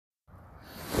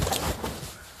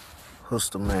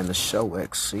Pistol Man the Show,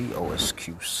 XC,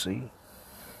 OSQC,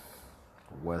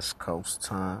 West Coast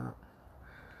time,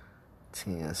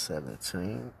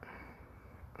 10:17.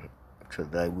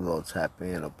 Today we're going to tap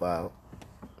in about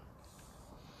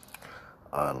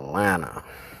Atlanta.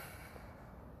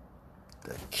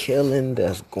 The killing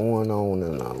that's going on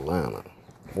in Atlanta.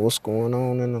 What's going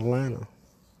on in Atlanta?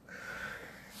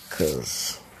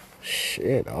 Because,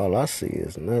 shit, all I see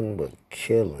is nothing but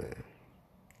killing.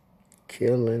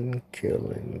 Killing.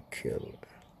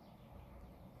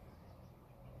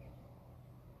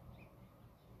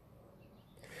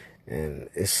 And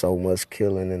it's so much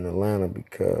killing in Atlanta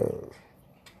because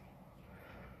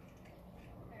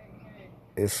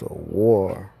it's a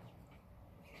war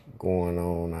going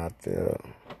on out there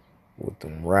with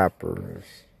them rappers.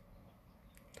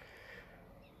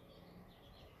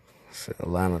 So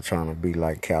Atlanta trying to be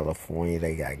like California.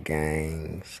 They got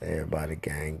gangs. Everybody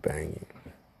gang banging.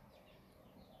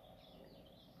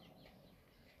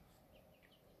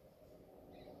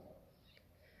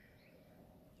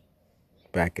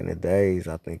 Back in the days,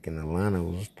 I think in Atlanta, it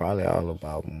was probably all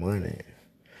about money.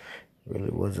 Really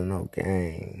wasn't no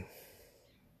gang.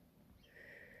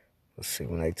 Let's see,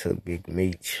 when they took Big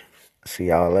Meech,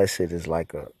 see, all that shit is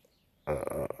like a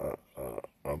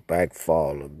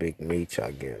backfall of Big Meech,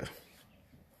 I guess.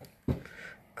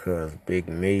 Because Big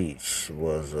Meech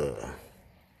was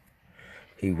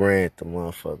he ran the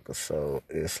motherfucker, so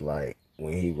it's like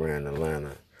when he ran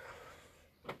Atlanta,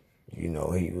 you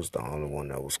know, he was the only one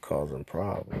that was causing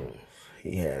problems.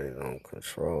 He had it on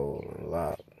control and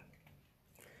lock.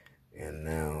 And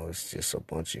now it's just a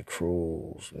bunch of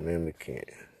crews mimicking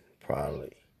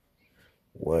probably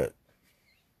what,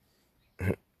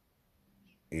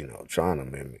 you know, trying to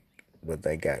mimic. But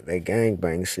they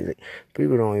gangbang. See,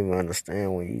 people don't even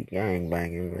understand when you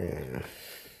gangbanging, man.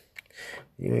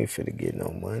 You ain't finna get no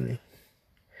money.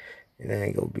 It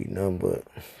ain't gonna be nothing but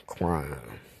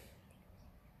crime.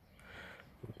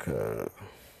 Because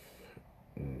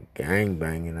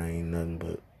gangbanging ain't nothing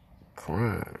but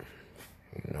crime.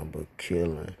 You know, but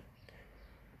killing,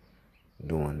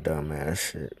 doing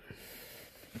dumbass shit.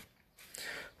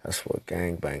 That's what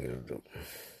gangbangers do.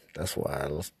 That's why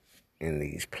in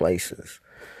these places,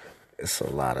 it's a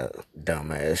lot of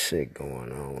dumbass shit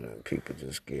going on and people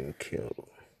just getting killed.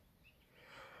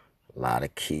 A lot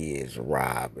of kids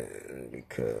robbing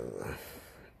because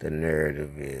the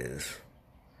narrative is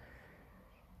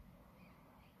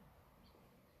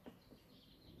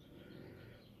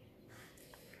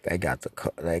they got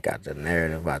the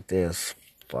narrative out there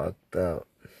fucked up.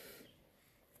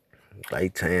 They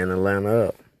tearing Atlanta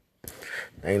up.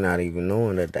 They not even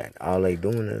knowing that all they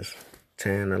doing is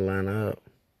tearing Atlanta up.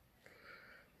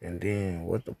 And then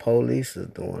what the police is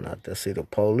doing out there. See, the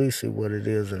police, see what it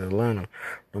is in Atlanta.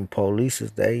 Them police,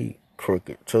 they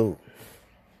crooked too.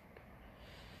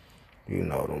 You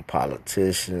know, them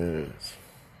politicians,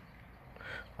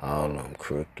 all of them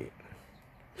crooked.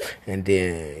 And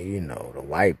then, you know, the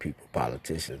white people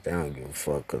politicians, they don't give a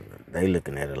fuck because they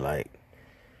looking at it like,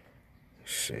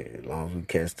 shit, as long as we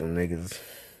catch them niggas,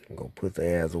 go put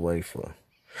their ass away for.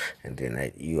 And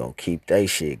then you gonna keep they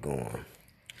shit going.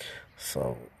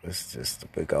 So it's just a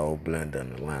big old blender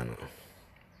in Atlanta.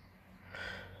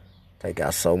 They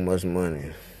got so much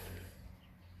money,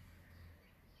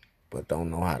 but don't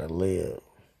know how to live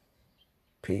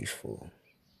peaceful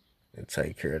and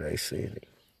take care of their city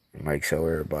and make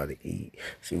sure everybody eat.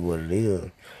 See, what it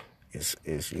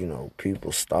is you know,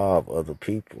 people starve other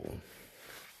people.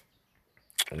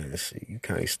 And see, you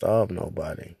can't starve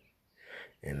nobody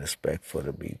and expect for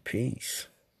there to be peace.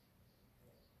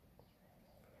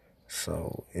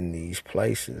 So in these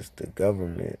places, the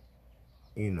government,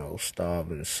 you know,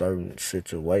 starving certain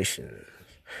situations.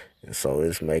 And so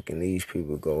it's making these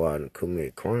people go out and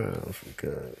commit crimes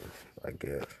because, I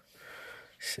guess,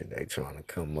 shit, they trying to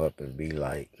come up and be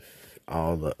like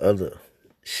all the other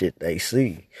shit they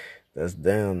see that's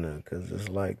down there. Because it's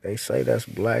like they say that's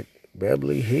Black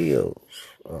Beverly Hills.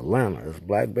 Atlanta is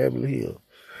Black Beverly Hills.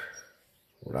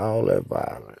 With all that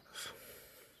violence.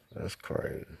 That's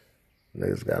crazy.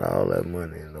 Niggas got all that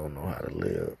money and don't know how to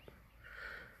live.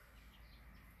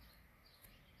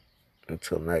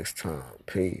 Until next time,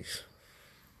 peace.